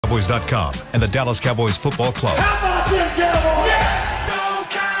DallasCowboys.com and the Dallas Cowboys Football Club. How about them Cowboys? Yeah! Go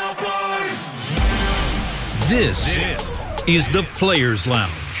Cowboys! This is the Players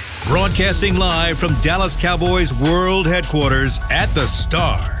Lounge, broadcasting live from Dallas Cowboys World Headquarters at the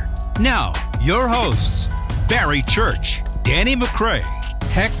Star. Now, your hosts, Barry Church, Danny McCray,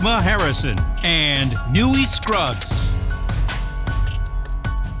 Heckma Harrison, and Newey Scruggs.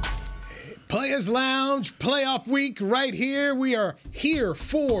 Players Lounge, playoff week right here. We are here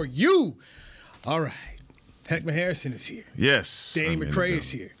for you. All right. Heckma Harrison is here. Yes. Danny McCray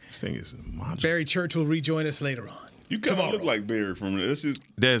is here. This thing is monstrous. Barry Church will rejoin us later on. You kind of look like Barry from this.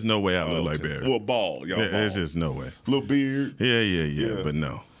 There's no way I look like Barry. Well, bald. Y'all bald. There's just no way. Little beard. Yeah, but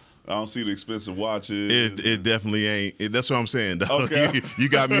no. I don't see the expensive watches. It definitely ain't. That's what I'm saying, dog. Okay. You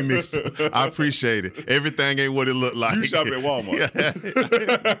got me mixed up. I appreciate it. Everything ain't what it looked like. You shop at Walmart.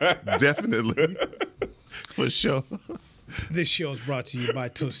 Definitely. For sure. This show is brought to you by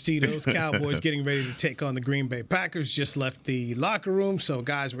Tostitos. Cowboys getting ready to take on the Green Bay Packers. Just left the locker room. So,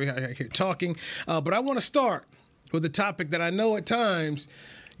 guys, we're here talking. But I want to start with a topic that I know at times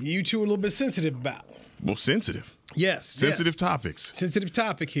you two are a little bit sensitive about. Well, sensitive. Yes. Sensitive topics. Sensitive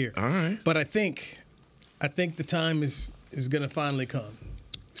topic here. All right. But I think the time is going to finally come.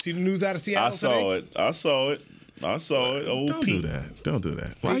 See the news out of Seattle today? I saw it. Old Don't Pete. do that. Don't do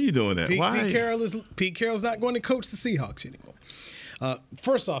that. Why are you doing that? Pete Carroll's not going to coach the Seahawks anymore.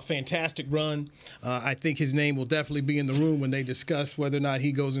 First off, fantastic run. I think his name will definitely be in the room when they discuss whether or not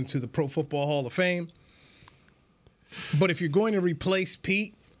he goes into the Pro Football Hall of Fame. But if you're going to replace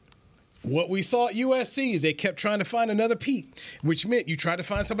Pete, what we saw at USC is they kept trying to find another Pete, which meant you try to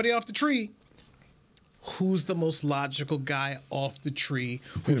find somebody off the tree. Who's the most logical guy off the tree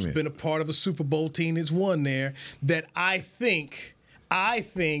who's been a part of a Super Bowl team, has won there, that I think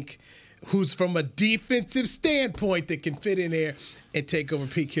who's from a defensive standpoint that can fit in there and take over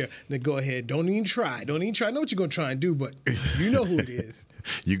Pete Carroll? Now go ahead. Don't even try. I know what you're going to try and do, but you know who it is.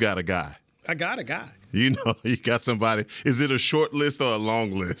 You got a guy. I got a guy. You know, you got somebody. Is it a short list or a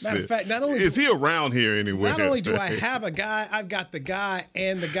long list? Matter of fact, not only is he around here anywhere? Not only do I have a guy, I've got the guy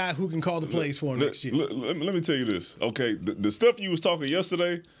and the guy who can call the plays for him next year. Let me tell you this, okay? The stuff you was talking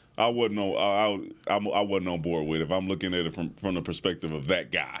yesterday, I wasn't on board with. If I'm looking at it from the perspective of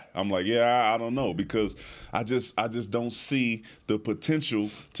that guy, I'm like, I don't know, because I just don't see the potential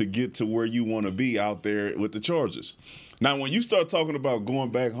to get to where you want to be out there with the Chargers. Now, when you start talking about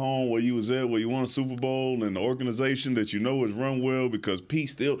going back home where you was at, where you won a Super Bowl, and the organization that you know is run well, because Pete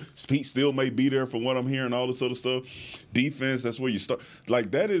still may be there from what I'm hearing, all this other stuff. Defense, that's where you start.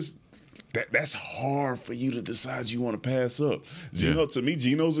 Like, that's hard for you to decide you want to pass up. To me,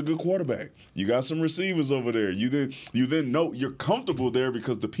 Geno's a good quarterback. You got some receivers over there. You then know you're comfortable there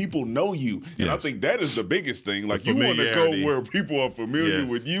because the people know you. And I think that is the biggest thing. Like, you want to go where people are familiar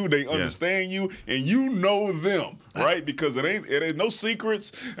with you, they understand you, and you know them, right? Because it ain't no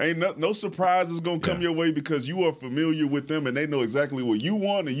secrets, ain't no surprises gonna come your way, because you are familiar with them and they know exactly what you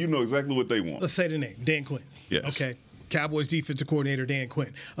want and you know exactly what they want. Let's say the name, Dan Quinn. Yes. Okay. Cowboys defensive coordinator Dan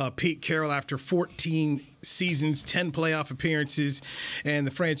Quinn. Pete Carroll, after 14 seasons, 10 playoff appearances, and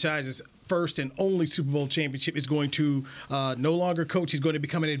the franchise's first and only Super Bowl championship, is going to no longer coach. He's going to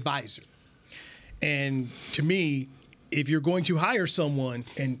become an advisor. And to me, if you're going to hire someone,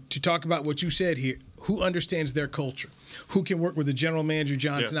 and to talk about what you said here, who understands their culture, who can work with the general manager,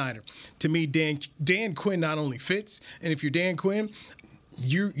 John Snyder, to me, Dan Quinn not only fits, and if you're Dan Quinn,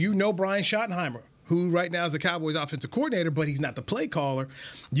 you know Brian Schottenheimer, who right now is the Cowboys offensive coordinator, but he's not the play caller.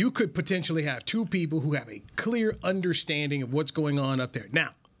 You could potentially have two people who have a clear understanding of what's going on up there.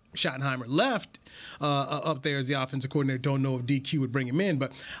 Now, Schottenheimer left up there as the offensive coordinator. Don't know if DQ would bring him in,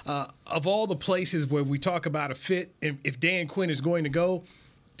 but of all the places where we talk about a fit, if Dan Quinn is going to go,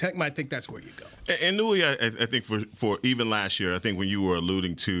 Tech might think that's where you go. And Newey, I think for even last year, I think when you were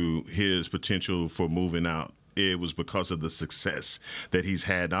alluding to his potential for moving out, it was because of the success that he's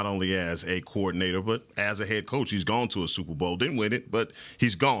had, not only as a coordinator, but as a head coach. He's gone to a Super Bowl, didn't win it, but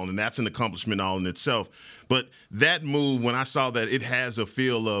he's gone, and that's an accomplishment all in itself. But that move, when I saw that, it has a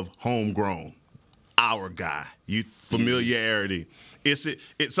feel of homegrown, our guy, familiarity. It's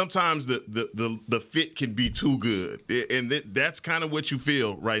sometimes the fit can be too good, and that's kind of what you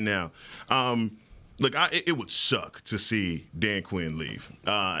feel right now. Look, it would suck to see Dan Quinn leave,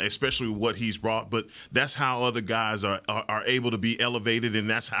 especially what he's brought. But that's how other guys are able to be elevated, and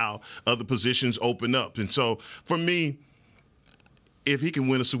that's how other positions open up. And so, for me, if he can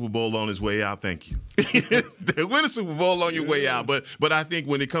win a Super Bowl on his way out, thank you. Win a Super Bowl on your way out. But I think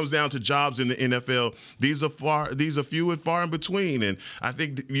when it comes down to jobs in the NFL, these are few and far in between. And I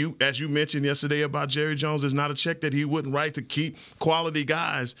think as you mentioned yesterday about Jerry Jones, there's not a check that he wouldn't write to keep quality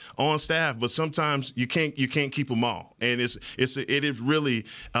guys on staff. But sometimes you can't keep them all. And it is really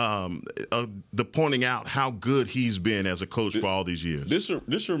the pointing out how good he's been as a coach for all these years.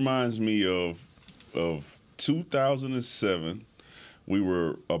 This reminds me of 2007. We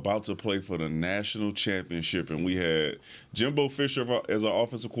were about to play for the national championship, and we had Jimbo Fisher as our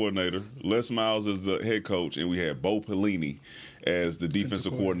offensive coordinator, Les Miles as the head coach, and we had Bo Pelini as the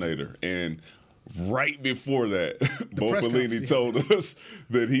defensive coordinator. And right before that, Bo Pelini told us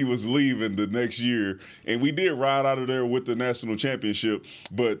that he was leaving the next year, and we did ride out of there with the national championship,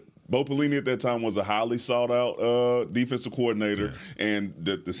 but Bo Pelini at that time was a highly sought-out defensive coordinator, and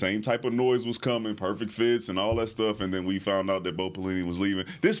the same type of noise was coming, perfect fits and all that stuff, and then we found out that Bo Pelini was leaving.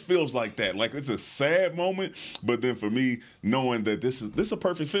 This feels like that. Like, it's a sad moment, but then for me, knowing that this is a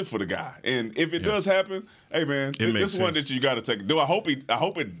perfect fit for the guy. And if it does happen, hey, man, this is one that you got to take. I hope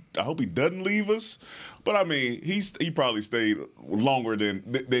he doesn't leave us. But I mean, he probably stayed longer than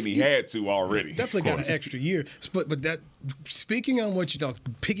he had to already. Definitely got an extra year. But that, speaking on what you talked,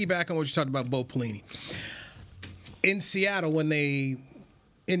 piggyback on what you talked about, Bo Pelini. In Seattle, when they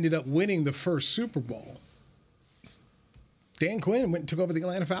ended up winning the first Super Bowl, Dan Quinn went and took over the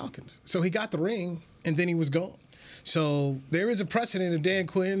Atlanta Falcons. So he got the ring, and then he was gone. So there is a precedent of Dan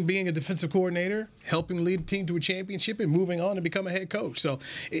Quinn being a defensive coordinator, helping lead a team to a championship, and moving on to become a head coach. So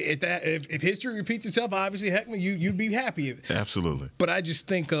if history repeats itself, obviously, Heckman, you'd be happy. Absolutely. But I just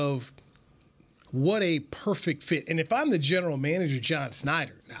think of what a perfect fit. And if I'm the general manager, John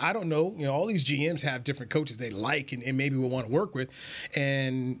Snyder, I don't know, all these GMs have different coaches they like and maybe will want to work with.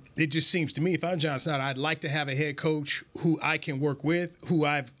 And it just seems to me, if I'm John Snyder, I'd like to have a head coach who I can work with, who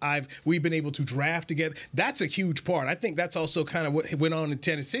we've been able to draft together. That's a huge part. I think that's also kind of what went on in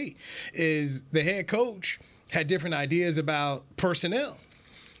Tennessee, is the head coach had different ideas about personnel.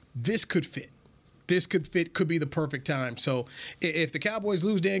 This could fit. Could be the perfect time. So if the Cowboys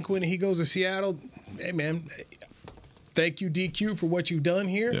lose Dan Quinn and he goes to Seattle, hey, man, thank you, DQ, for what you've done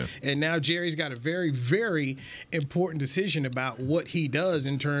here. Yeah. And now Jerry's got a very, very important decision about what he does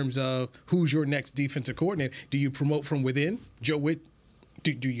in terms of who's your next defensive coordinator. Do you promote from within? Joe Witt,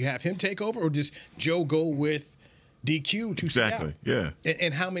 do you have him take over, or does Joe go with DQ to Seattle? Exactly, yeah.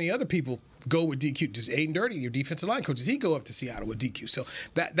 And how many other people go with DQ? Does Aiden Dirty, your defensive line coach, does he go up to Seattle with DQ? So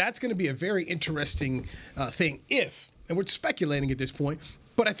that's going to be a very interesting thing and we're speculating at this point,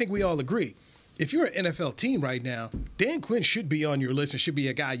 but I think we all agree. If you're an NFL team right now, Dan Quinn should be on your list and should be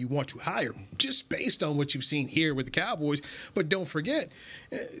a guy you want to hire just based on what you've seen here with the Cowboys. But don't forget,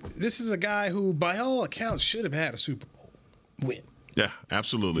 this is a guy who, by all accounts, should have had a Super Bowl win. Yeah,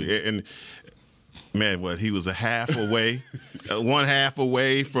 absolutely. And man, he was a half away, one half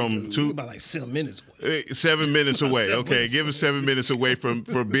away from two. About like 7 minutes away. 7 minutes away. Okay, give us 7 minutes away from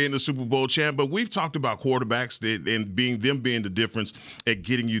being the Super Bowl champ. But we've talked about quarterbacks and being the difference at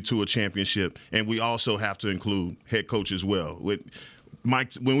getting you to a championship. And we also have to include head coach as well. With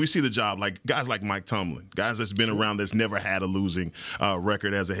Mike, when we see the job, like guys like Mike Tomlin, guys that's been around that's never had a losing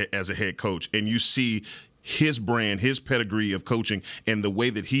record as a head coach, and you see his brand, his pedigree of coaching, and the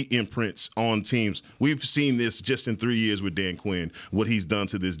way that he imprints on teams. We've seen this just in 3 years with Dan Quinn, what he's done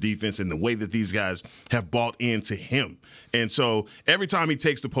to this defense and the way that these guys have bought into him. And so every time he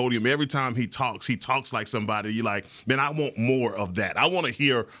takes the podium, every time he talks like somebody. You're like, man, I want more of that. I want to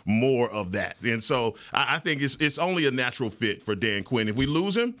hear more of that. And so I think it's only a natural fit for Dan Quinn. If we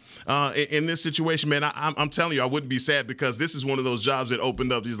lose him in this situation, man, I'm telling you, I wouldn't be sad, because this is one of those jobs that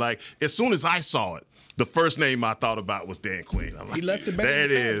opened up. He's like, as soon as I saw it, the first name I thought about was Dan Quinn. I'm like, he left the bank.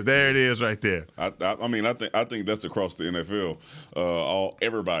 There it is, right there. I mean, I think that's across the NFL.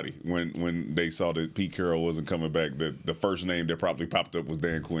 Everybody, when they saw that Pete Carroll wasn't coming back, the first name that probably popped up was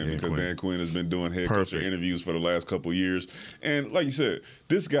Dan Quinn, because Dan Quinn has been doing head coach interviews for the last couple of years. And like you said,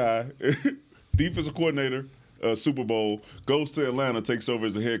 this guy, defensive coordinator, Super Bowl, goes to Atlanta, takes over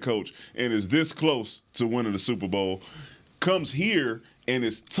as the head coach, and is this close to winning the Super Bowl, comes here and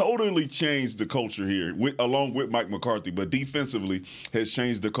it's totally changed the culture here, along with Mike McCarthy. But defensively has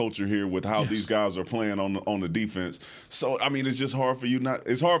changed the culture here with how these guys are playing on the defense. So I mean, it's just hard for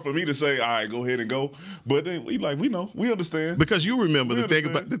it's hard for me to say, all right, go ahead and go. But then we understand, because you remember the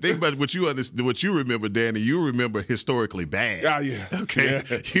thing about what you remember, Danny. You remember historically bad. Yeah. Okay.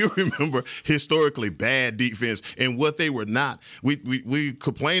 Yeah. You remember historically bad defense and what they were not. We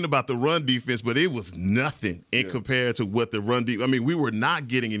complained about the run defense, but it was nothing in compared to what the run defense. I mean, we were not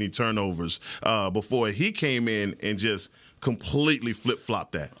getting any turnovers before he came in and just completely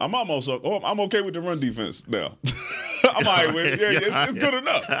flip-flop that. I'm okay with the run defense now. I'm all right with it. Yeah, it's good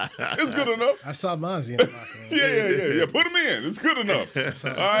enough. It's good enough. I saw Mozzie in the locker room. Yeah. Put him in. It's good enough.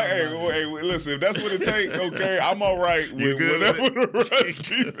 All right, hey, listen, if that's what it takes, okay, I'm all right with whatever the run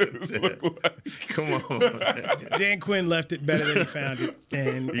defense look like. Come on. Dan Quinn left it better than he found it.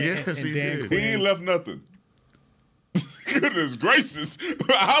 And He Dan did. Quinn, He ain't left nothing. Goodness gracious.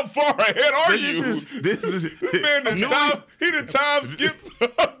 How far ahead are you? This man, he the time skipped.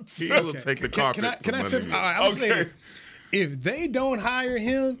 He will take the carpet. Can I say? All right, I'm saying, if they don't hire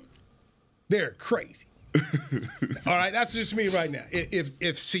him, they're crazy. All right, that's just me right now.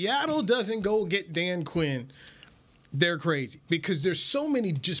 If Seattle doesn't go get Dan Quinn, they're crazy because there's so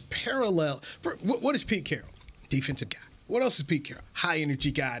many just parallel. What is Pete Carroll? Defensive guy. What else is Pete Carroll? High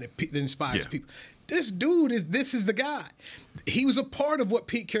energy guy that inspires people. This dude this is the guy. He was a part of what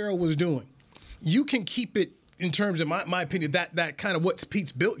Pete Carroll was doing. You can keep it in terms of my opinion, that kind of what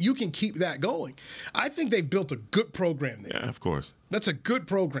Pete's built. You can keep that going. I think they've built a good program there. Yeah, of course. That's a good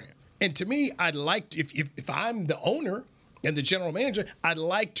program. And to me, I'd like if I'm the owner and the general manager, I'd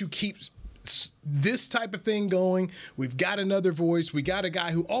like to keep this type of thing going. We've got another voice. We got a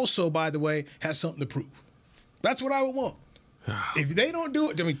guy who also, by the way, has something to prove. That's what I would want. If they don't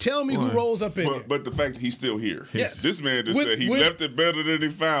do it, tell me who rolls up in there. But the fact that he's still here. Yes. This man just said he left it better than he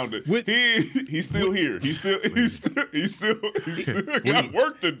found it. He's still here. He's still got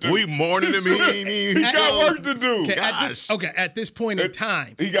work to do. We mourning him. He got work to do. At this point in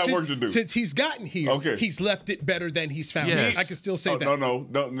time, he got work to do. Since he's gotten here, he's left it better than he's found it. I can still say that. No,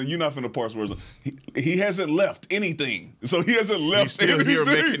 you're not finna parse words. He hasn't left anything. So he hasn't left He's still anything. here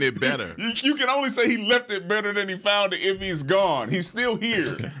making it better. You can only say he left it better than he found it if he's gone. He's still here.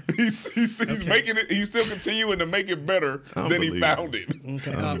 Okay. He's making it. He's still continuing to make it better than he found it.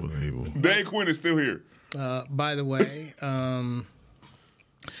 Okay. Unbelievable. Dan Quinn is still here. By the way,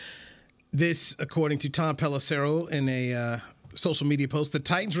 this, according to Tom Pelissero in a social media post, the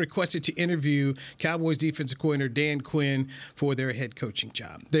Titans requested to interview Cowboys defensive coordinator Dan Quinn for their head coaching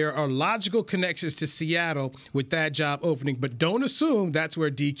job. There are logical connections to Seattle with that job opening, but don't assume that's where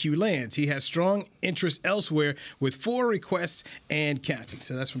DQ lands. He has strong interest elsewhere with 4 requests and counting.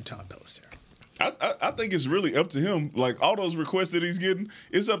 So that's from Tom Pelissero. I think it's really up to him. Like, all those requests that he's getting,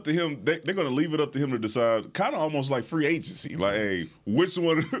 it's up to him. They're going to leave it up to him to decide, kind of almost like free agency. Like, hey, which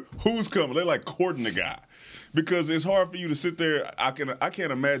one, who's coming? They're like courting the guy. Because it's hard for you to sit there. I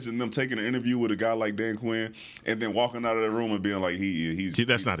can't imagine them taking an interview with a guy like Dan Quinn and then walking out of that room and being like,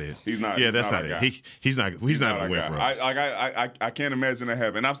 that's not it. He's not. Yeah, that's not it. He's not going to win for us. I can't imagine that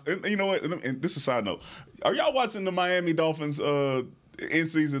happening. And you know what? And this is a side note. Are y'all watching the Miami Dolphins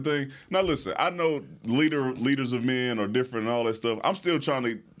in-season thing? Now listen, I know leaders of men are different and all that stuff. I'm still trying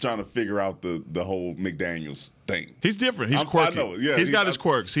to figure out the whole McDaniels thing. He's different. He's quirky. I know, yeah, he's got his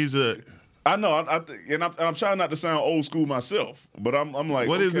quirks. I know, and I'm trying not to sound old school myself, but I'm like,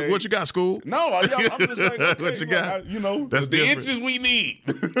 what is it? What you got, school? No, I'm just like, okay, what you got? That's the inches we need.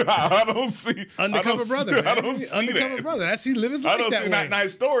 I don't see undercover brother. I don't see undercover that. brother. That's he lives his life that way. Now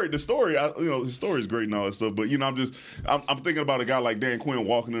his story, his story is great and all that stuff. But I'm thinking about a guy like Dan Quinn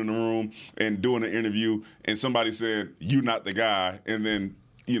walking in the room and doing an interview, and somebody said, "You not the guy," and then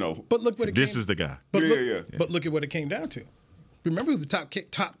But look what this is the guy. But But look at what it came down to. Remember who the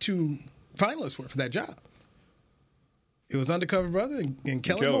top 2 finalists were for that job? It was undercover brother and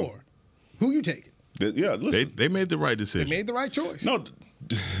Kellen Moore. Who you taking? Yeah, listen. They made the right decision. They made the right choice. No,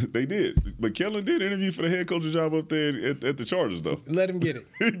 they did. But Kellen did interview for the head coaching job up there at the Chargers, though. Let him get it.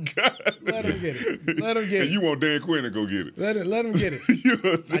 Let him get it. And you want Dan Quinn to go get it. Let him get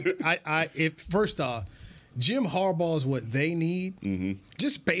it. First off, Jim Harbaugh is what they need.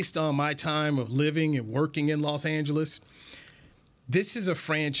 Just based on my time of living and working in Los Angeles, this is a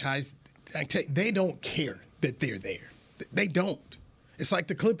franchise. They don't care that they're there. They don't. It's like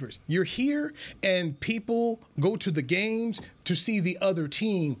the Clippers. You're here, and people go to the games to see the other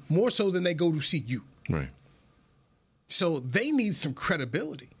team more so than they go to see you. Right. So they need some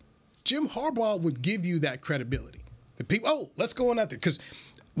credibility. Jim Harbaugh would give you that credibility. The people, let's go on out there. Because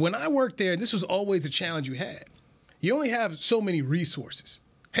when I worked there, this was always the challenge you had. You only have so many resources.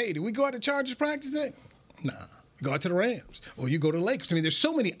 Hey, did we go out to Chargers practice today? Nah. Go out to the Rams, or you go to the Lakers. There's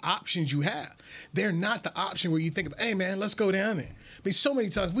so many options you have. They're not the option where you think of, hey, man, let's go down there. So many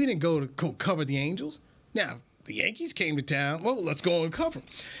times we didn't go to cover the Angels. Now, the Yankees came to town. Well, let's go and cover them.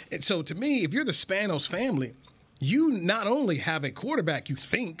 And so to me, if you're the Spanos family, you not only have a quarterback you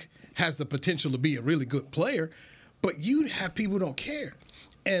think has the potential to be a really good player, but you have people who don't care.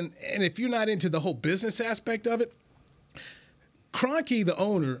 And if you're not into the whole business aspect of it, Kroenke, the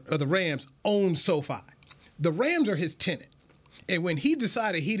owner of the Rams, owns SoFi. The Rams are his tenant. And when he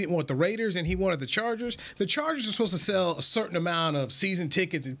decided he didn't want the Raiders and he wanted the Chargers are supposed to sell a certain amount of season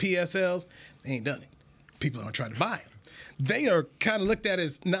tickets and PSLs. They ain't done it. People aren't trying to buy them. They are kind of looked at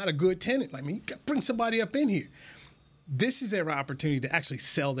as not a good tenant. Like, I mean, you got to bring somebody up in here. This is their opportunity to actually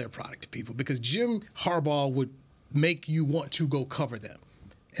sell their product to people because Jim Harbaugh would make you want to go cover them.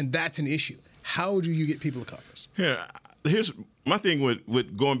 And that's an issue. How do you get people to cover us? Yeah, here's my thing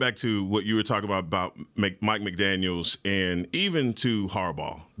with going back to what you were talking about Mike McDaniels and even to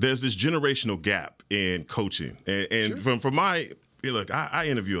Harbaugh. There's this generational gap in coaching. And sure. from my look, I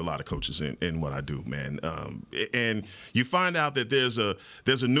interview a lot of coaches in what I do, man. And you find out that there's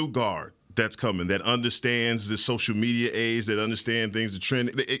a new guard that's coming that understands the social media age, that understand things, the trend,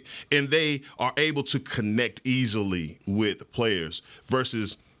 and they are able to connect easily with players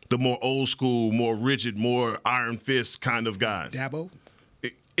versus the more old school, more rigid, more iron fist kind of guys. Dabo?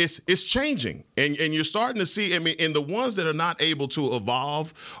 It's changing, and you're starting to see. I mean, and the ones that are not able to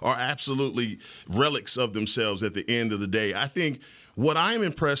evolve are absolutely relics of themselves. At the end of the day, I think what I'm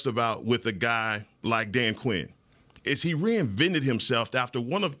impressed about with a guy like Dan Quinn is he reinvented himself after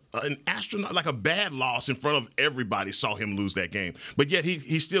an astronaut, like a bad loss in front of everybody saw him lose that game. But yet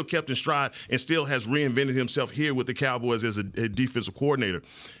he still kept in stride and still has reinvented himself here with the Cowboys as a defensive coordinator.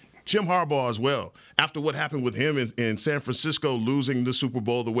 Jim Harbaugh as well. After what happened with him in San Francisco, losing the Super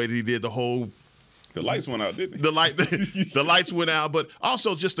Bowl the way that he did, the lights went out, didn't they? The lights went out, but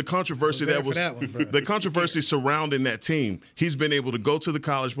also just the controversy the controversy surrounding that team. He's been able to go to the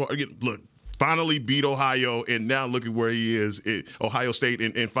College Bowl. Look, finally beat Ohio, and now look at where he is at Ohio State,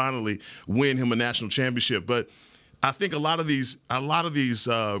 and finally win him a national championship. But I think a lot of these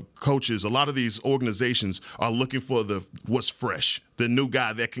coaches, a lot of these organizations are looking for what's fresh, the new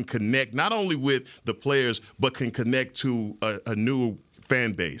guy that can connect not only with the players but can connect to a new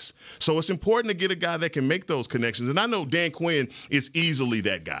fan base. So it's important to get a guy that can make those connections. And I know Dan Quinn is easily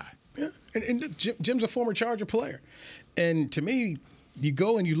that guy. Yeah, and Jim's a former Charger player, and to me, you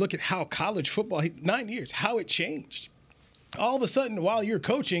go and you look at how college football, 9 years, how it changed. All of a sudden, while you're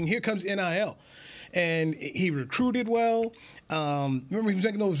coaching, here comes NIL. And he recruited well. Remember he was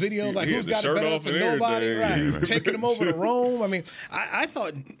making those videos like who's got it better than nobody, right? Taking them over to Rome. I mean, I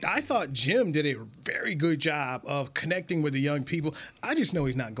thought Jim did a very good job of connecting with the young people. I just know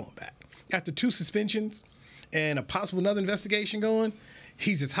he's not going back. After 2 suspensions and a possible another investigation going,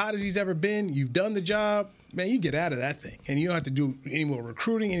 he's as hot as he's ever been. You've done the job. Man, you get out of that thing, and you don't have to do any more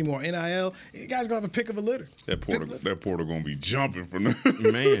recruiting, any more NIL. You guys gonna have a pick of a litter. That porter gonna be jumping from the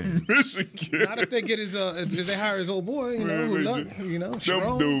man. Michigan. Not if they get if they hire his old boy, them dudes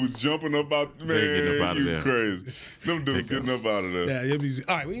jumping up out. Man, getting up out of there. Crazy. Them dudes getting up out of there. Yeah,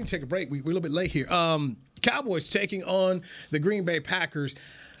 all right. We can take a break. We're a little bit late here. Cowboys taking on the Green Bay Packers.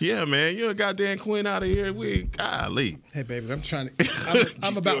 Yeah, man, you got Dan Quinn out of here. Golly. Hey, baby, I'm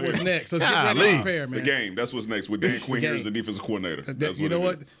about what's next. Let's get ready to prepare, man. The game, that's what's next. With Dan Quinn here as the defensive coordinator. You know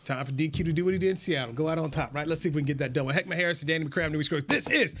what? Time for DQ to do what he did in Seattle. Go out on top, right? Let's see if we can get that done. With Heckman Harris and Danny McCray, New Scores. This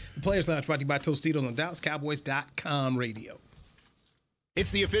is the Players Lounge, brought to you by Tostitos on DallasCowboys.com radio.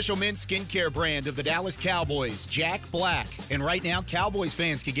 It's the official men's skincare brand of the Dallas Cowboys, Jack Black. And right now, Cowboys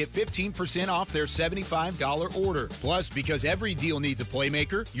fans can get 15% off their $75 order. Plus, because every deal needs a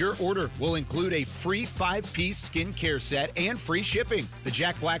playmaker, your order will include a free 5-piece skincare set and free shipping. The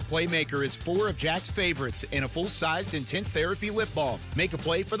Jack Black Playmaker is 4 of Jack's favorites and a full-sized intense therapy lip balm. Make a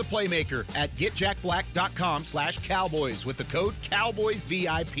play for the playmaker at getjackblack.com/Cowboys with the code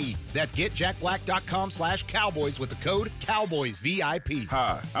CowboysVIP. That's getjackblack.com/Cowboys with the code CowboysVIP.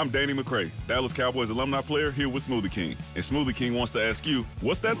 Hi, I'm Danny McCray, Dallas Cowboys alumni player here with Smoothie King. And Smoothie King wants to ask you,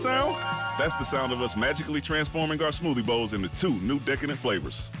 what's that sound? That's the sound of us magically transforming our smoothie bowls into 2 new decadent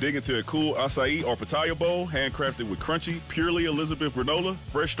flavors. Dig into a cool acai or pitaya bowl, handcrafted with crunchy, purely Elizabeth granola,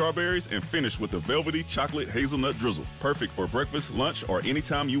 fresh strawberries, and finished with a velvety chocolate hazelnut drizzle. Perfect for breakfast, lunch, or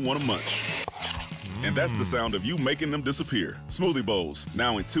anytime you want to munch. And that's the sound of you making them disappear. Smoothie bowls,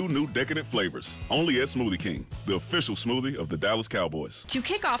 now in 2 new decadent flavors. Only at Smoothie King, the official smoothie of the Dallas Cowboys. To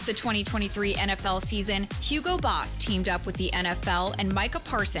kick off the 2023 NFL season, Hugo Boss teamed up with the NFL and Micah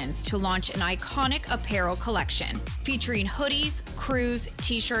Parsons to launch an iconic apparel collection featuring hoodies, crews,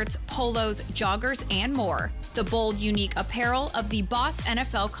 t-shirts, polos, joggers, and more. The bold, unique apparel of the Boss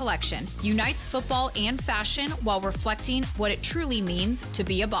NFL collection unites football and fashion while reflecting what it truly means to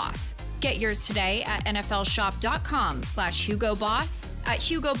be a boss. Get yours today at nflshop.com/HugoBoss, at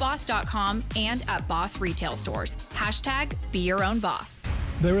HugoBoss.com, and at Boss retail stores. #Be your own boss.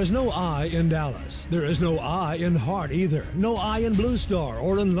 There is no I in Dallas. There is no I in Hart either. No I in Blue Star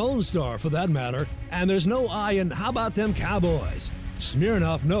or in Lone Star for that matter. And there's no I in how about them Cowboys.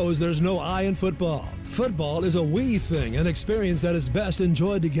 Smirnoff knows there's no I in football. Football is a we thing, an experience that is best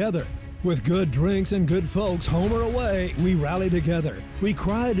enjoyed together. With good drinks and good folks, home or away, we rally together, we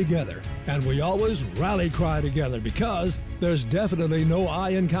cry together, and we always rally cry together because there's definitely no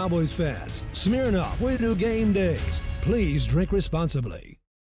I in Cowboys fans. Smirnoff, we do game days. Please drink responsibly.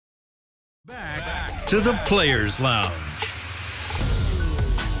 Back to the Players Lounge.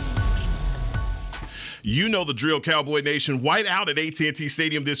 You know the drill, Cowboy Nation. White out at AT&T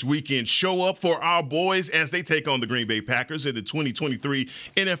Stadium this weekend. Show up for our boys as they take on the Green Bay Packers in the 2023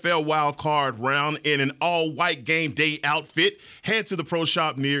 NFL Wild Card Round in an all-white game day outfit. Head to the pro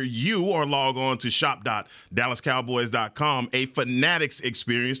shop near you or log on to shop.dallascowboys.com, a Fanatics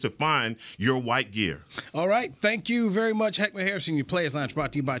experience to find your white gear. All right. Thank you very much, Heckman Harrison. Your Players Lounge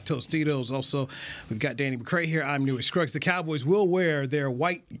brought to you by Tostitos. Also, we've got Danny McCray here. I'm Newy Scruggs. The Cowboys will wear their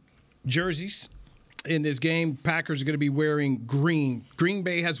white jerseys in this game. Packers are going to be wearing green. Green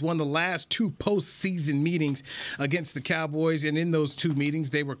Bay has won the last 2 postseason meetings against the Cowboys, and in those 2 meetings,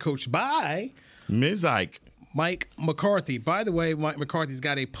 they were coached by Ms. Ike. Mike McCarthy. By the way, Mike McCarthy's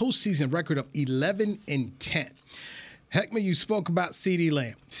got a postseason record of 11-10. Heckman, you spoke about CeeDee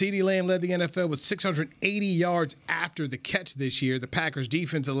Lamb. CeeDee Lamb led the NFL with 680 yards after the catch this year. The Packers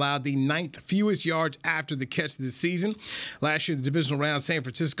defense allowed the 9th fewest yards after the catch this season. Last year, the divisional round, San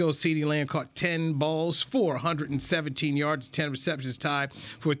Francisco, CeeDee Lamb caught 10 balls for 117 yards, 10 receptions, tied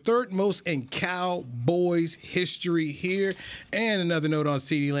for 3rd most in Cowboys history here. And another note on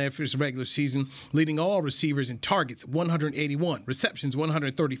CeeDee Lamb, finished the regular season, leading all receivers in targets, 181, receptions,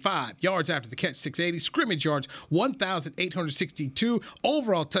 135, yards after the catch, 680, scrimmage yards, 1,862,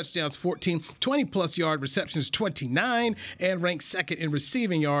 overall touchdowns 14, 20-plus yard receptions 29, and ranked 2nd in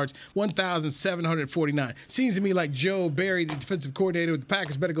receiving yards 1,749. Seems to me like Joe Barry, the defensive coordinator with the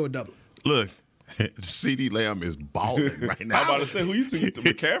Packers, better go double. Look, CeeDee Lamb is balling right now. I'm about to say, who you think?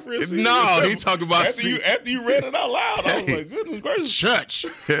 McCaffrey? No, he talking about after you read it out loud. I was like, goodness gracious. Church.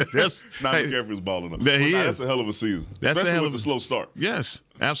 McCaffrey's balling up. That's a hell of a season. That's especially a hell with the slow start. Yes,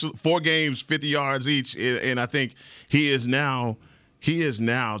 absolutely. 4 games, 50 yards each, and I think he is now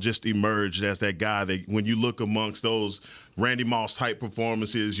just emerged as that guy that when you look amongst those Randy Moss type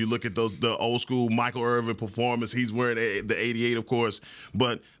performances, you look at the old school Michael Irvin performance. He's wearing the 88, of course,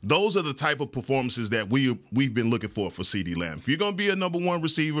 but those are the type of performances that we've been looking for CeeDee Lamb. If you're going to be a number 1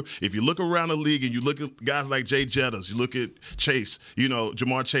 receiver, if you look around the league and you look at guys like Jay Jettas, you look at Chase,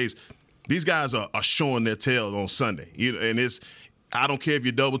 Jamar Chase, these guys are showing their tail on Sunday. And I don't care if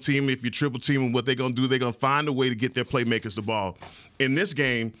you double team, if you triple team them, what they're going to do, they're going to find a way to get their playmakers the ball. In this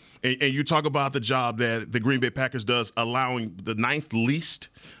game, and you talk about the job that the Green Bay Packers does, allowing the 9th least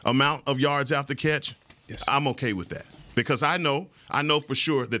amount of yards after catch, yes, I'm okay with that. Because I know for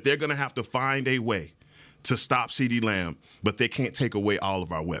sure that they're going to have to find a way to stop CeeDee Lamb, but they can't take away all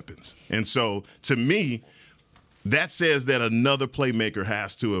of our weapons. And so, to me, that says that another playmaker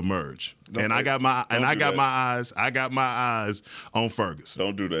has to emerge. I got my eyes on Ferguson.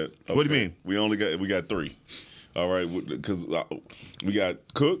 Don't do that. Okay. What do you mean? We got 3. All right, because we got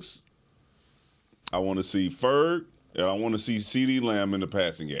Cooks. I want to see Ferg, and I want to see CeeDee Lamb in the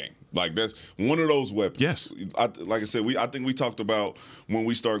passing game. Like, that's one of those weapons. Yes. Like I said, I think we talked about when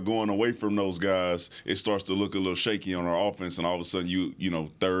we start going away from those guys, it starts to look a little shaky on our offense, and all of a sudden you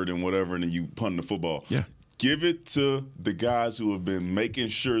 3rd and whatever, and then you punt the football. Yeah. Give it to the guys who have been making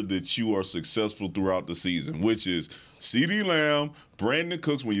sure that you are successful throughout the season, which is CeeDee Lamb, Brandon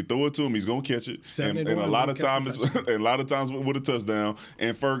Cooks. When you throw it to him, he's gonna catch it, and a lot of times with a touchdown.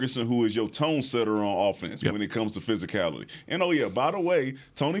 And Ferguson, who is your tone setter on offense when it comes to physicality. And oh yeah, by the way,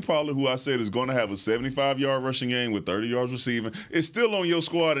 Tony Pollard, who I said is going to have a 75-yard rushing game with 30 yards receiving, is still on your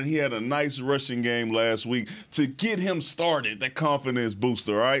squad, and he had a nice rushing game last week to get him started. That confidence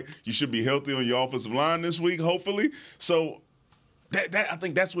booster, all right? You should be healthy on your offensive line this week, hopefully. So. I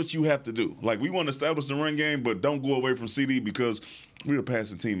think that's what you have to do. Like, we want to establish the run game, but don't go away from CeeDee because we're a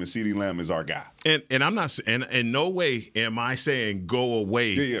passing team and CeeDee Lamb is our guy. And I'm not, and in no way am I saying go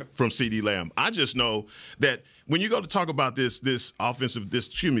away from CeeDee Lamb. I just know that when you go to talk about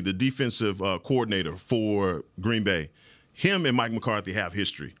the defensive coordinator for Green Bay, him and Mike McCarthy have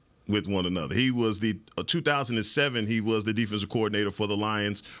history with one another. He was 2007, he was the defensive coordinator for the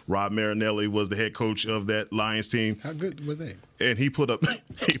Lions. Rob Marinelli was the head coach of that Lions team. How good were they? And he put up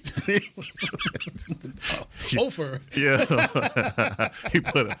Ofer. Yeah. He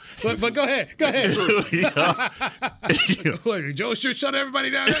put up. But go ahead. Joe should shut everybody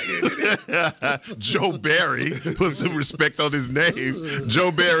down. Joe Barry, put some respect on his name.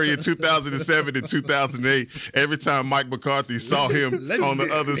 Joe Barry in 2007 and 2008, every time Mike McCarthy saw him on the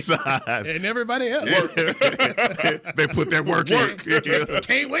other side, And everybody else. They put that work in.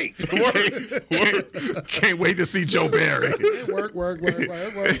 Can't wait. Can't wait to see Joe Barry. Work.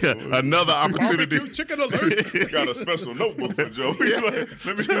 Another opportunity. Barbecue chicken alert. Got a special notebook for Joe.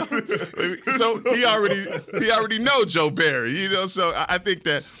 So he already know Joe Barry, you know. So I think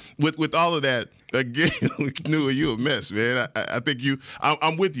that with all of that, again, knew you a mess, man. I think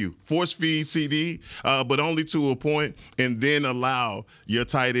I'm with you. Force feed CeeDee, but only to a point, and then allow your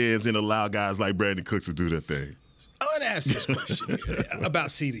tight ends and allow guys like Brandon Cooks to do their thing. I want to ask this question about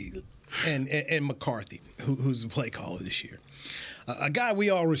CeeDee and McCarthy, who's the play caller this year. A guy we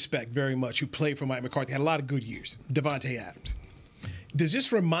all respect very much, who played for Mike McCarthy, had a lot of good years, Davante Adams. Does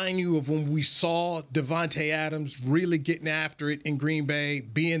this remind you of when we saw Davante Adams really getting after it in Green Bay,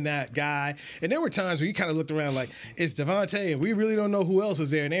 being that guy? And there were times where you kind of looked around like, it's Davante, and we really don't know who else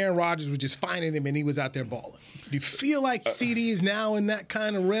is there. And Aaron Rodgers was just finding him, and he was out there balling. Do you feel like CeeDee is now in that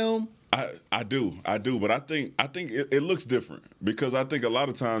kind of realm? I do, but I think it looks different, because I think a lot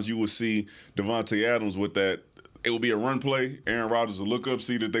of times you would see Davante Adams with that. It would be a run play. Aaron Rodgers would look up,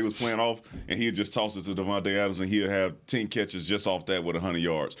 see that they was playing off, and he'd just toss it to Davante Adams, and he'll have 10 catches just off that with 100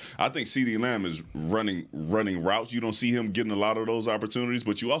 yards. I think CeeDee Lamb is running routes. You don't see him getting a lot of those opportunities,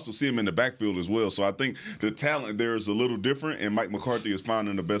 but you also see him in the backfield as well. So I think the talent there is a little different, and Mike McCarthy is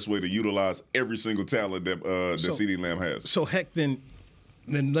finding the best way to utilize every single talent that CeeDee Lamb has. So, heck, then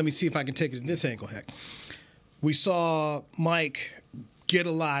let me see if I can take it to this angle, heck. We saw Mike get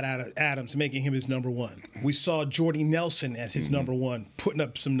a lot out of Adams, making him his number one. We saw Jordy Nelson as his number one, putting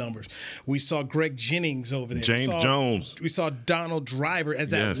up some numbers. We saw Greg Jennings over there. James Jones. We saw Donald Driver as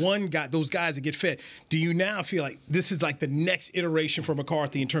that one guy, those guys that get fed. Do you now feel like this is like the next iteration for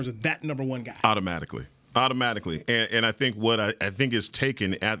McCarthy in terms of that number one guy? Automatically. And I think what I think is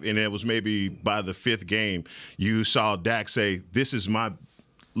taken, and it was maybe by the fifth game, you saw Dak say, this is my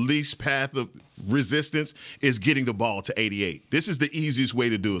least path of resistance is getting the ball to 88. This is the easiest way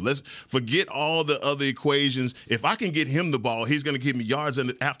to do it. Let's forget all the other equations. If I can get him the ball, he's going to give me yards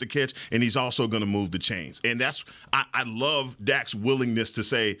after catch, and he's also going to move the chains. And that's I love Dak's willingness to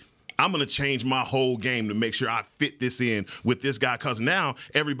say, I'm going to change my whole game to make sure I fit this in with this guy, because now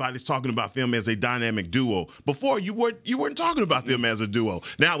everybody's talking about them as a dynamic duo. Before, you weren't talking about them as a duo.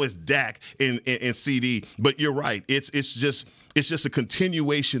 Now it's Dak and CeeDee. But you're right. It's just a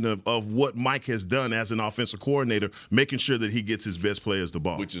continuation of what Mike has done as an offensive coordinator, making sure that he gets his best players the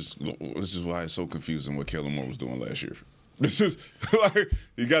ball. Which is why it's so confusing what Kellen Moore was doing last year. This is like,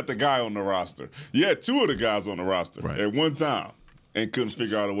 you got the guy on the roster. You had two of the guys on the roster at one time and couldn't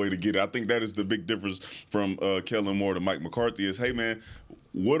figure out a way to get it. I think that is the big difference from Kellen Moore to Mike McCarthy is, hey, man,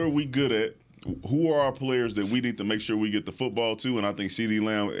 what are we good at? Who are our players that we need to make sure we get the football to? And I think CeeDee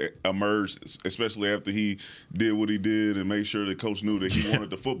Lamb emerged, especially after he did what he did and made sure the coach knew that he wanted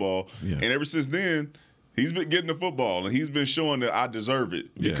the football. Yeah. And ever since then, he's been getting the football, and he's been showing that I deserve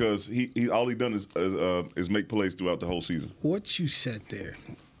it because he all he done is make plays throughout the whole season. What you said there,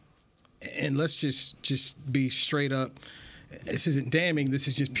 and let's just be straight up. This isn't damning. This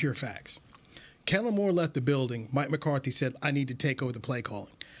is just pure facts. Kellen Moore left the building. Mike McCarthy said, I need to take over the play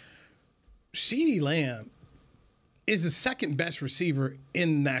calling. CeeDee Lamb is the second best receiver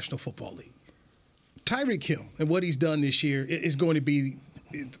in the National Football League. Tyreek Hill and what he's done this year is going to be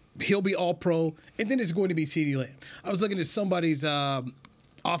 – he'll be all-pro, and then it's going to be CeeDee Lamb. I was looking at somebody's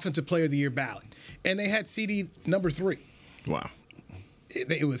Offensive Player of the Year ballot, and they had CeeDee number 3. Wow.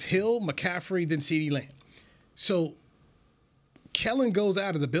 It was Hill, McCaffrey, then CeeDee Lamb. So Kellen goes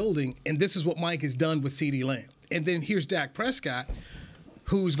out of the building, and this is what Mike has done with CeeDee Lamb. And then here's Dak Prescott,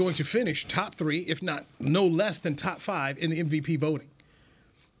 who's going to finish top 3, if not no less than top 5 in the MVP voting.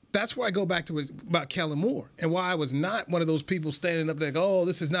 That's where I go back to about Kellen Moore and why I was not one of those people standing up there, oh,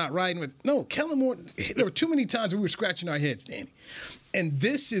 this is not right. No, Kellen Moore, there were too many times we were scratching our heads, Danny. And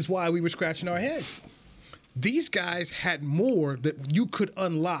this is why we were scratching our heads. These guys had more that you could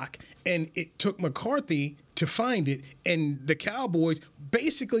unlock, and it took McCarthy to find it, and the Cowboys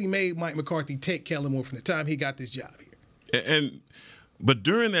basically made Mike McCarthy take Kellen Moore from the time he got this job here. But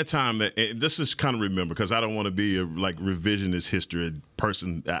during that time, this is kind of remember, because I don't want to be a revisionist history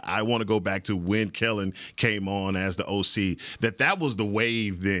person. I want to go back to when Kellen came on as the OC, that was the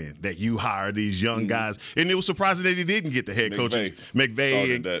wave then, that you hire these young guys. And it was surprising that he didn't get the head coach,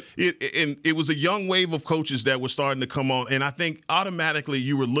 McVay. And it was a young wave of coaches that were starting to come on. And I think automatically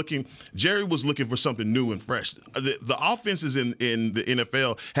Jerry was looking for something new and fresh. The offenses in the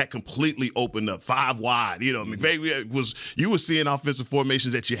NFL had completely opened up, 5 wide. You know, McVay you were seeing offensive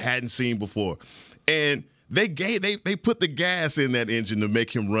formations that you hadn't seen before. And they put the gas in that engine to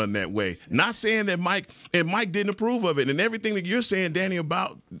make him run that way. Not saying that Mike didn't approve of it. And everything that you're saying, Danny,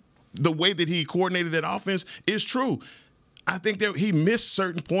 about the way that he coordinated that offense is true. I think that he missed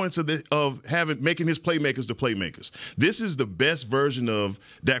certain points of making his playmakers the playmakers. This is the best version of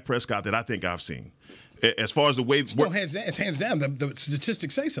Dak Prescott that I think I've seen. As far as the way it's hands down. The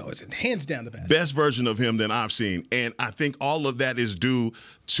statistics say so. It's hands down the best version of him than I've seen, and I think all of that is due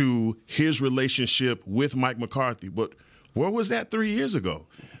to his relationship with Mike McCarthy. But where was that 3 years ago?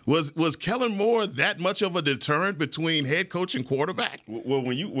 Was Kellen Moore that much of a deterrent between head coach and quarterback? Well,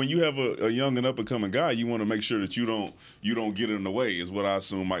 when you have a young and up and coming guy, you want to make sure that you don't get in the way. Is what I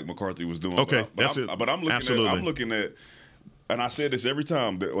assume Mike McCarthy was doing. Okay, but I'm looking at. And I said this every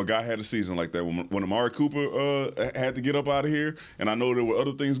time that a guy had a season like that. When Amari Cooper had to get up out of here, and I know there were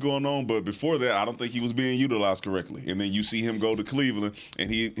other things going on, but before that, I don't think he was being utilized correctly. And then you see him go to Cleveland, and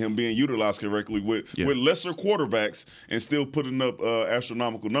him being utilized correctly with lesser quarterbacks and still putting up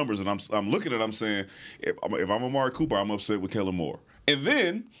astronomical numbers. And I'm looking at it, I'm saying, if I'm Amari Cooper, I'm upset with Kellen Moore. And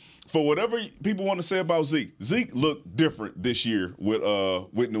then, for whatever people want to say about Zeke looked different this year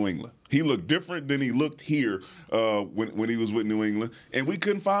with New England. He looked different than he looked here when he was with New England. And we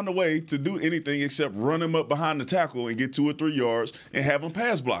couldn't find a way to do anything except run him up behind the tackle and get 2 or 3 yards and have him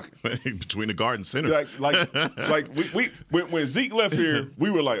pass blocking. Between the guard and center. When Zeke left here, we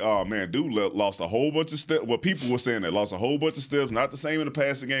were like, oh, man, dude lost a whole bunch of steps. Well, people were saying that. Lost a whole bunch of steps, not the same in the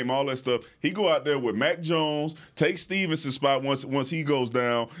passing game, all that stuff. He go out there with Mac Jones, take Stevenson's spot once he goes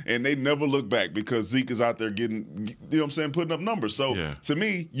down, and they never look back because Zeke is out there getting, you know what I'm saying, putting up numbers. So, to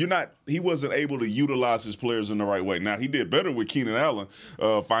me, he wasn't able to utilize his players in the right way. Now, he did better with Keenan Allen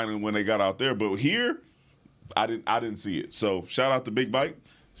finally when they got out there, but here, I didn't see it. So, shout out to Big Mike,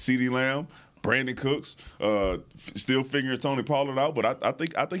 CeeDee Lamb, Brandon Cooks, still figuring Tony Pollard out, but I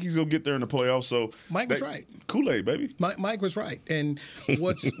think he's gonna get there in the playoffs. So Mike was right. Kool-Aid, baby. Mike was right. And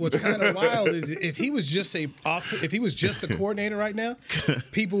what's kind of wild is if he was just the coordinator right now,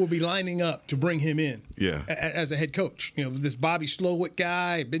 people would be lining up to bring him in. As a head coach. You know, this Bobby Slowick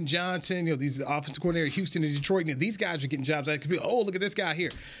guy, Ben Johnson, you know, these offensive coordinator Houston and Detroit, you know, these guys are getting jobs. I could be, oh, look at this guy here.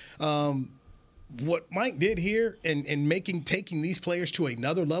 What Mike did here and taking these players to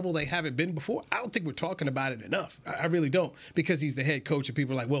another level they haven't been before, I don't think we're talking about it enough. I really don't, because he's the head coach and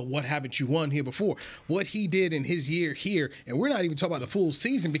people are like, well, what haven't you won here before? What he did in his year here, and we're not even talking about the full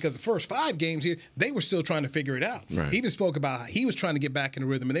season because the first 5 games here, they were still trying to figure it out. Right. He even spoke about how he was trying to get back in the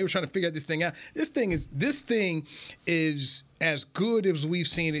rhythm and they were trying to figure this thing out. This thing is as good as we've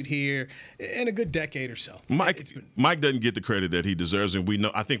seen it here in a good decade or so. Mike doesn't get the credit that he deserves, and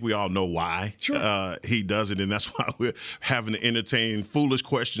I think we all know why. Sure. He doesn't, and that's why we're having to entertain foolish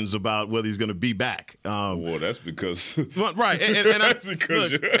questions about whether he's going to be back. Well, that's because right,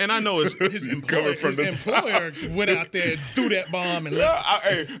 and I know his employer went out there and threw that bomb and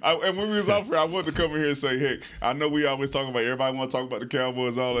left. And when we was out here, I wanted to come in here and say, hey, I know we always talk about everybody want to talk about the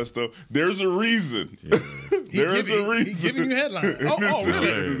Cowboys, all that stuff. There's a reason. There's a reason. He's giving you headlines. Oh,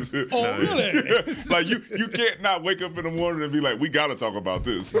 really? Oh, really? Like you can't not wake up in the morning and be like, we got to talk about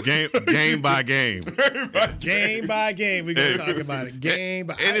this. Game by game. Game by game, we're going to talk about it. Game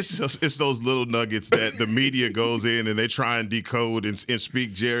by game. And it's those little nuggets that the media goes in and they try and decode and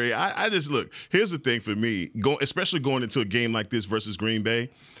speak, Jerry. I just look, here's the thing for me, especially going into a game like this versus Green Bay.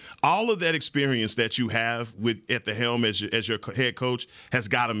 All of that experience that you have at the helm as your head coach has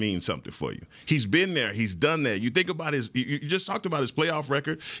got to mean something for you. He's been there. He's done that. You think about you just talked about his playoff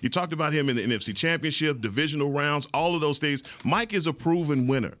record. You talked about him in the NFC Championship, divisional rounds, all of those things. Mike is a proven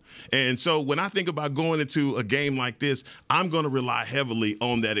winner. And so when I think about going into a game like this, I'm going to rely heavily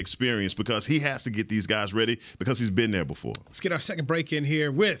on that experience because he has to get these guys ready because he's been there before. Let's get our second break in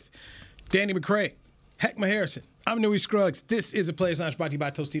here with Danny McCray, Heckma Harrison. I'm Newey Scruggs. This is a Players Lounge brought to you by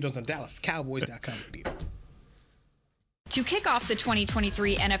Tostitos on DallasCowboys.com. To kick off the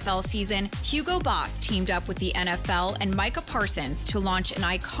 2023 NFL season, Hugo Boss teamed up with the NFL and Micah Parsons to launch an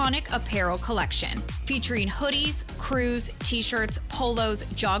iconic apparel collection featuring hoodies, crews, t-shirts, polos,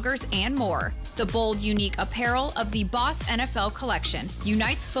 joggers, and more. The bold, unique apparel of the Boss NFL collection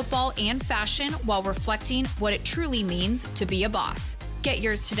unites football and fashion while reflecting what it truly means to be a boss. Get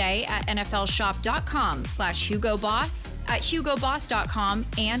yours today at nflshop.com/HugoBoss, at HugoBoss.com,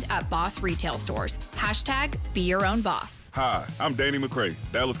 and at Boss retail stores. #Be your own boss. Hi, I'm Danny McCray,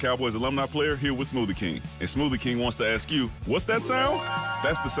 Dallas Cowboys alumni player here with Smoothie King. And Smoothie King wants to ask you, what's that sound?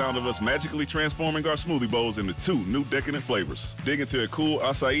 That's the sound of us magically transforming our smoothie bowls into 2 new decadent flavors. Dig into a cool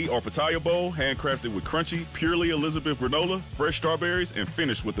acai or pitaya bowl, handcrafted with crunchy, purely Elizabeth granola, fresh strawberries, and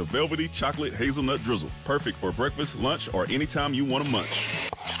finished with a velvety chocolate hazelnut drizzle. Perfect for breakfast, lunch, or anytime you want to munch.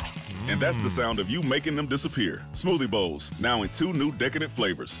 And that's the sound of you making them disappear. Smoothie Bowls, now in 2 new decadent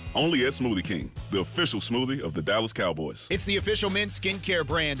flavors. Only at Smoothie King, the official smoothie of the Dallas Cowboys. It's the official men's skincare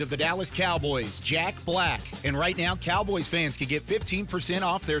brand of the Dallas Cowboys, Jack Black. And right now, Cowboys fans can get 15%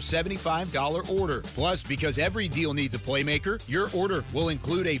 off their $75 order. Plus, because every deal needs a playmaker, your order will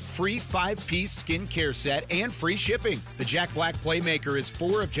include a free 5-piece skincare set and free shipping. The Jack Black Playmaker is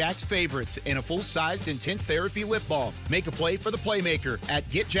 4 of Jack's favorites and a full-sized intense therapy lip balm. Make a play for the Playmaker at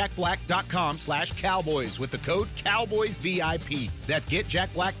getjackblack.com/Cowboys with the code CowboysVIP. That's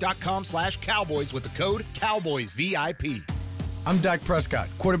getjackblack.com/Cowboys with the code CowboysVIP. I'm Dak Prescott,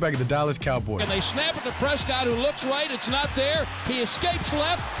 quarterback of the Dallas Cowboys. And they snap it to Prescott, who looks right. It's not there. He escapes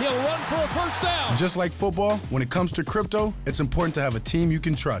left. He'll run for a first down. Just like football, when it comes to crypto, it's important to have a team you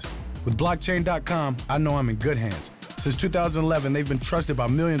can trust. With blockchain.com, I know I'm in good hands. Since 2011, they've been trusted by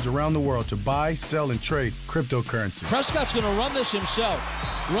millions around the world to buy, sell, and trade cryptocurrency. Prescott's going to run this himself.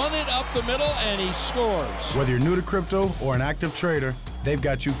 Run it up the middle, and he scores. Whether you're new to crypto or an active trader, they've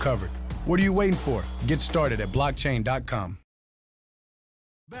got you covered. What are you waiting for? Get started at blockchain.com.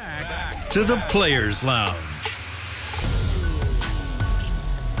 Back to the Players Lounge.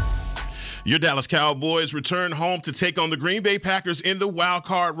 Your Dallas Cowboys return home to take on the Green Bay Packers in the wild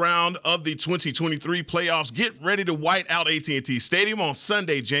card round of the 2023 playoffs. Get ready to white out AT&T Stadium on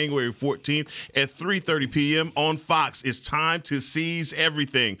Sunday, January 14th at 3:30 p.m. on Fox. It's time to seize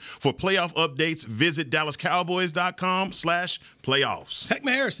everything. For playoff updates, visit DallasCowboys.com/playoffs.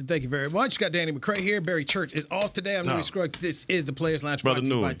 Heckman Harrison, thank you very much. Got Danny McCray here. Barry Church is off today. I'm Louis Scruggs. This is the Players Lounge. Brother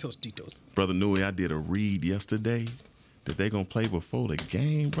Newey. Tostitos. Brother Newey, I did a read yesterday that they going to play before the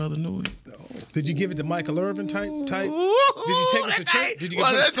game, Brother Newey. Did you give it to Michael Irvin type? Did you take us to church? Did you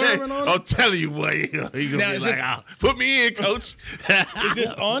get a sermon on it? I'm telling you what, he gonna be like, put me in, coach. Is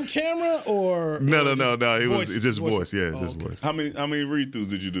this on camera or? No. It's just voice. Yeah, it's just voice. How many read-throughs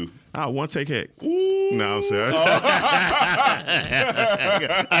did you do? One take heck. No, I'm sorry.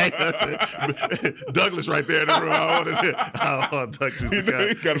 Douglas right there in the room. I want Douglas. You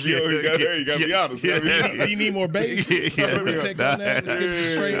gotta be honest. You need more bass. Take on that. Let's get you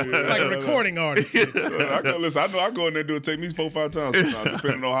straight. It's like a recording artist. I know I go in there and do it. Take me 4-5 times sometimes,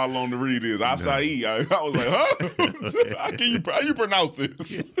 depending on how long the read is. Acai. I was like, huh? How you pronounce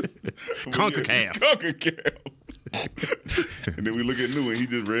this? CONCACAF. And then we look at New, and he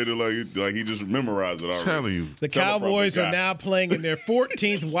just read it like he just memorized it already. I'm telling you. The Cowboys are now playing in their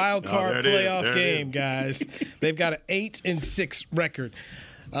 14th wild card playoff game, guys. They've got an 8-6 record.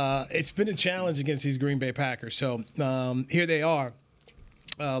 It's been a challenge against these Green Bay Packers. So here they are.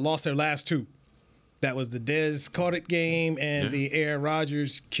 Lost their last 2. That was the Dez Carter game and the Aaron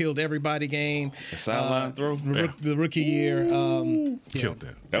Rodgers killed everybody game. The sideline throw? The rookie year. Killed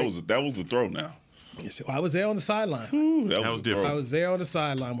that. That was a throw now. So I was there on the sideline. That was different. I was there on the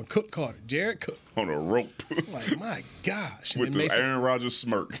sideline when Cook caught it. Jared Cook. On a rope. Like, my gosh. With the Aaron Rodgers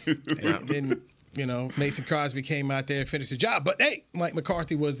smirk. And then, Mason Crosby came out there and finished the job. But, hey, Mike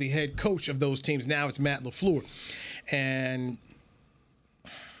McCarthy was the head coach of those teams. Now it's Matt LaFleur. And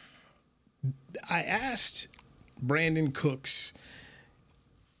I asked Brandon Cooks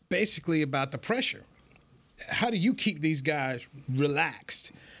basically about the pressure. How do you keep these guys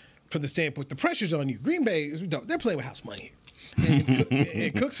relaxed from the standpoint? The pressure's on you. Green Bay, they're playing with house money here.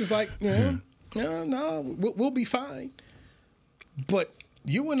 And Cooks was like, no, we'll be fine. But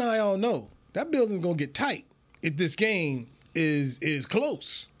you and I all know that building's going to get tight if this game is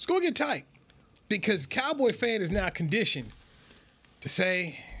close. It's going to get tight because Cowboy fan is now conditioned to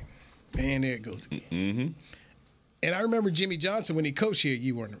say, man, there it goes again. Mm-hmm. And I remember Jimmy Johnson when he coached here.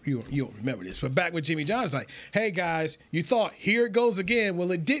 You don't remember this, but back when Jimmy Johnson's like, "Hey guys, you thought here it goes again."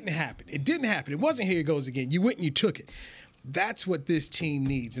 Well, it didn't happen. It didn't happen. It wasn't here it goes again. You went and you took it. That's what this team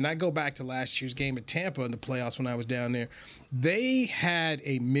needs. And I go back to last year's game at Tampa in the playoffs when I was down there. They had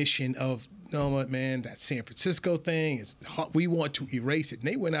a mission of, you know what, man, that San Francisco thing is, we want to erase it. And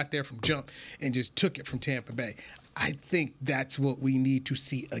they went out there from jump and just took it from Tampa Bay. I think that's what we need to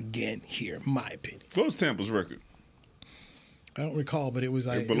see again here, in my opinion. What was Tampa's record? I don't recall, but it was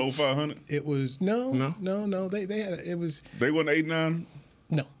like below 500. It was no. They had it was. They weren't 8-9.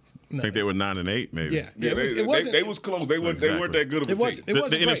 No. I think they were 9-8, maybe. Yeah. They was close. They weren't that good of a team. It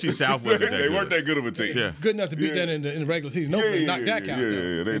wasn't the NFC South wasn't that good. They weren't that good of a team. Yeah. Good enough to beat them in the regular season. Nobody knocked that out.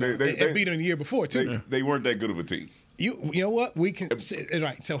 They beat them the year before too. They weren't that good of a team. You know what? We can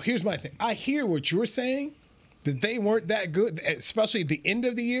right. So here's my thing. I hear what you're saying, that they weren't that good, especially at the end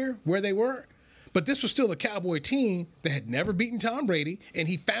of the year where they were. But this was still a Cowboy team that had never beaten Tom Brady, and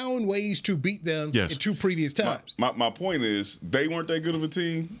he found ways to beat them in 2 previous times. My point is, they weren't that good of a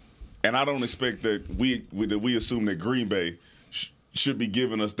team, and I don't expect that we assume that Green Bay should be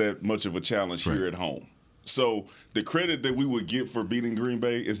giving us that much of a challenge here at home. So the credit that we would get for beating Green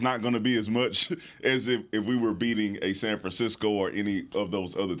Bay is not going to be as much as if we were beating a San Francisco or any of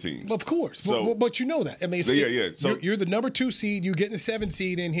those other teams. Of course. So, but you know that. I mean, So you're the number 2 seed. You're getting the 7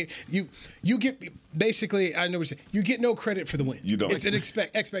 seed in here. You get basically. I know what you're saying. You get no credit for the win. You don't. It's an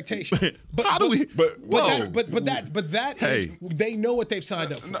expectation. But how do we? But that is. They know what they've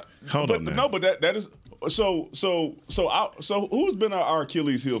signed up for. Hold on now. No, but that is. So who's been our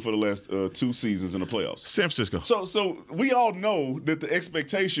Achilles heel for the last 2 seasons in the playoffs? San Francisco. So we all know that the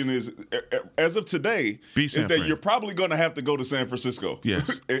expectation is, as of today, is that you're probably going to have to go to San Francisco,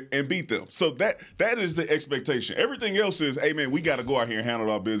 and beat them. So that is the expectation. Everything else is, hey man, we got to go out here and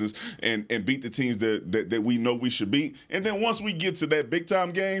handle our business and beat the teams that we know we should beat. And then once we get to that big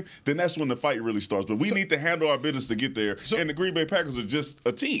time game, then that's when the fight really starts. But we need to handle our business to get there. And the Green Bay Packers are just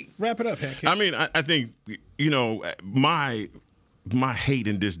a team. Wrap it up, Hank. I mean, I think, my hate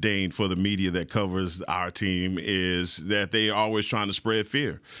and disdain for the media that covers our team is that they are always trying to spread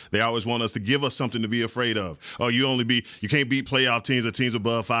fear. They always want us to give us something to be afraid of. Oh, you can't beat playoff teams or teams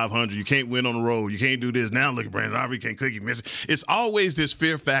above 500. You can't win on the road. You can't do this. Now look at Brandon Aubrey, can't cook, you miss it. It's always this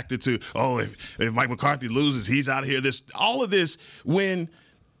fear factor to, if Mike McCarthy loses, he's out of here. All of this, when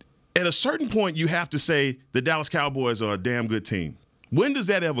at a certain point you have to say the Dallas Cowboys are a damn good team. When does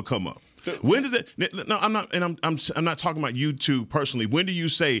that ever come up? When does it? No, I'm not, and I'm not talking about you two personally. When do you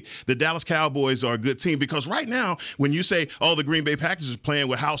say the Dallas Cowboys are a good team? Because right now, when you say, the Green Bay Packers is playing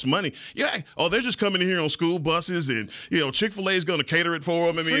with house money, they're just coming in here on school buses, and Chick-fil-A is going to cater it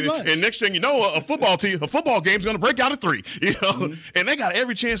for them. I mean, and next thing you know, a football game is going to break out of 3. And they got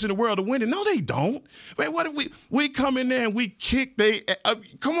every chance in the world to win it. No, they don't. Man, what if we come in there and we kick?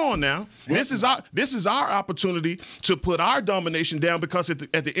 Come on now. This is our opportunity to put our domination down, because at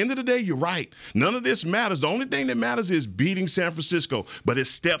the end of the day, you're right. None of this matters. The only thing that matters is beating San Francisco, but it's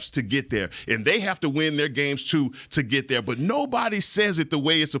steps to get there. And they have to win their games too to get there. But nobody says it the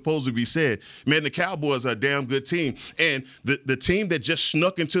way it's supposed to be said. Man, the Cowboys are a damn good team. And the team that just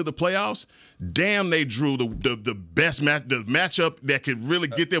snuck into the playoffs, damn, they drew the best matchup that could really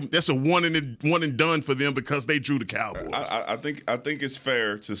get them. That's a one and done for them, because they drew the Cowboys. I think it's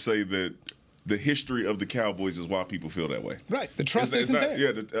fair to say that the history of the Cowboys is why people feel that way. Right. The trust isn't there.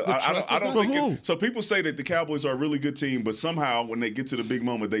 Yeah. I don't think so. People say that the Cowboys are a really good team, but somehow when they get to the big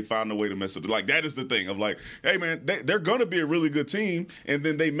moment, they find a way to mess up. Like, that is the thing of like, hey, man, they're going to be a really good team, and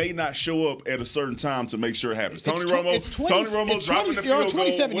then they may not show up at a certain time to make sure it happens. Tony Romo's dropping the field goal,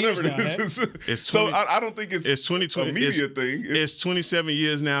 whatever it is. So I don't think it's a media thing. It's 27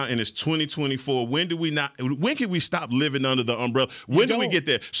 years now, and it's 2024. When can we stop living under the umbrella? When do we get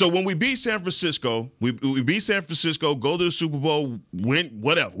there? So when we beat San Francisco, we beat San Francisco, go to the Super Bowl, win,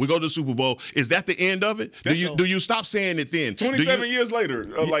 whatever. We go to the Super Bowl. Is that the end of it? Do you stop saying it then? 27 years later,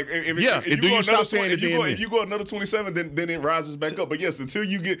 if you go another 27, then it rises back up. But yes, until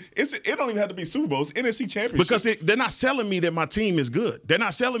you get, it don't even have to be Super Bowl. It's NFC Championship. Because they're not selling me that my team is good. They're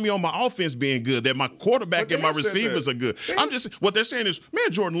not selling me on my offense being good, that my quarterback and my receivers are good. What they're saying is, man,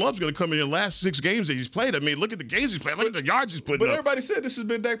 Jordan Love's going to come in the last 6 games that he's played. I mean, look at the games he's played. Look at the yards he's putting up. But everybody said this has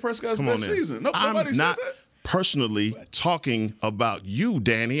been Dak Prescott's best season. Nobody said that. Personally talking about you,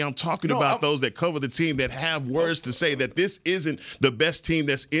 Danny. I'm talking about those that cover the team that have words to say that this isn't the best team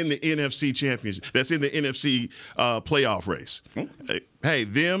that's in the NFC championship, that's in the NFC playoff race. Hey,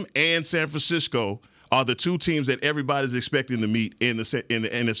 them and San Francisco are the 2 teams that everybody's expecting to meet in the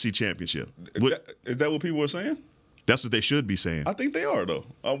NFC championship. Is that what people are saying? That's what they should be saying. I think they are, though.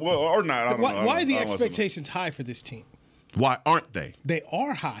 Or not. I don't know. Why are the expectations high for this team? Why aren't they? They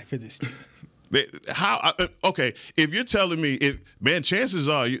are high for this team. Okay, if you're telling me, chances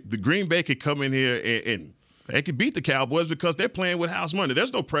are the Green Bay could come in here and they could beat the Cowboys because they're playing with house money.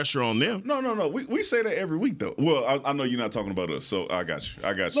 There's no pressure on them. No. We say that every week, though. Well, I know you're not talking about us, so I got you.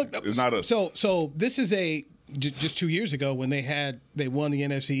 Look, it's not us. So this is just 2 years ago when they won the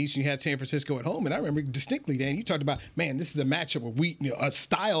NFC East, and you had San Francisco at home. And I remember distinctly, Dan, you talked about, man, this is a matchup where a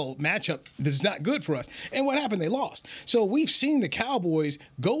style matchup that's not good for us. And what happened? They lost. So we've seen the Cowboys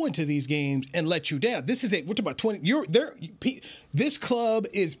go into these games and let you down. We're talking about 20. This club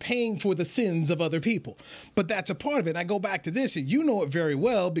is paying for the sins of other people, but that's a part of it. And I go back to this, and you know it very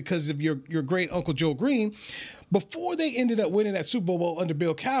well because of your great Uncle Joe Green. Before they ended up winning that Super Bowl under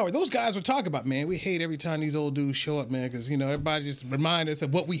Bill Cowher, those guys would talk about, man, we hate every time these old dudes show up, man, because, everybody just remind us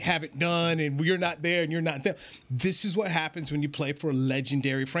of what we haven't done, and you're not there and you're not there. This is what happens when you play for a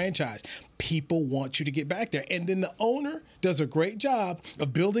legendary franchise. People want you to get back there. And then the owner does a great job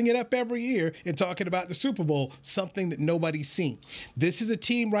of building it up every year and talking about the Super Bowl, something that nobody's seen. This is a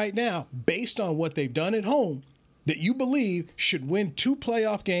team right now, based on what they've done at home, that you believe should win 2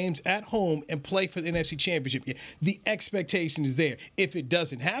 playoff games at home and play for the NFC Championship. The expectation is there. If it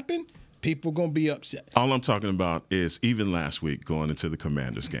doesn't happen, people are going to be upset. All I'm talking about is even last week going into the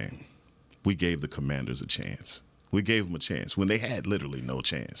Commanders game, we gave the Commanders a chance. We gave them a chance when they had literally no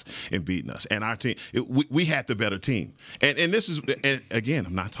chance in beating us. And our team, we had the better team. And this is, and again,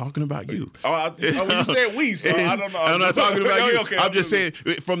 I'm not talking about you. When you said we, so I don't know. I'm not talking about you. Okay, I'm just saying,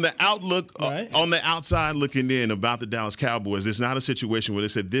 from the outlook, on the outside looking in about the Dallas Cowboys, it's not a situation where they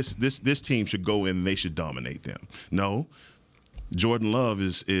said this team should go in and they should dominate them. No. Jordan Love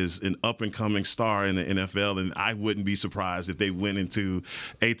is an up-and-coming star in the NFL, and I wouldn't be surprised if they went into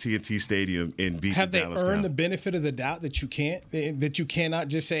AT&T Stadium and beat the Dallas Cowboys. Have they earned the benefit of the doubt that you cannot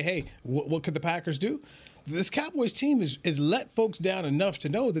just say, hey, what could the Packers do? This Cowboys team is let folks down enough to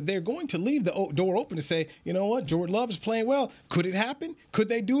know that they're going to leave the door open to say, you know what, Jordan Love is playing well. Could it happen? Could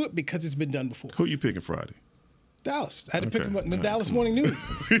they do it? Because it's been done before. Who are you picking Friday? Dallas. I had to pick them up in the Dallas Morning News.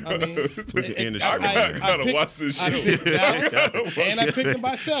 I mean, I gotta watch this show. I picked Dallas, and I picked them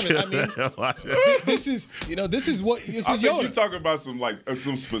by 7. I mean, this is yours. You talking about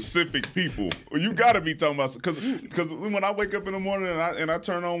some specific people. You got to be talking about because when I wake up in the morning and I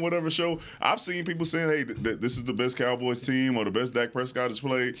turn on whatever show, I've seen people saying, "Hey, this is the best Cowboys team or the best Dak Prescott has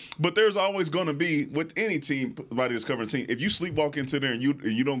played." But there's always going to be with any team, somebody that's covering a team. If you sleepwalk into there and you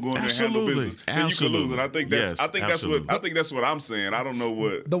don't go in there and handle business, then you can lose. And I think that's what I'm saying. I don't know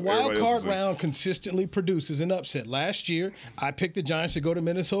what the wild card round consistently produces an upset. Last year, I picked the Giants to go to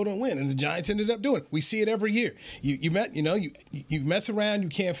Minnesota and win, and the Giants ended up doing it. We see it every year. You mess around, you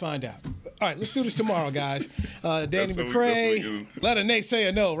can't find out. All right, let's do this tomorrow, guys. Danny McCray, let a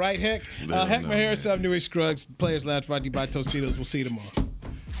naysayer know, right? Heck Harris, I'm Newish Scruggs. Players Lounge brought to you by Tostitos. We'll see you tomorrow.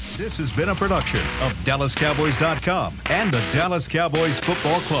 This has been a production of DallasCowboys.com and the Dallas Cowboys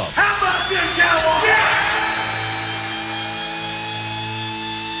Football Club. How about this, Cowboys? Yeah!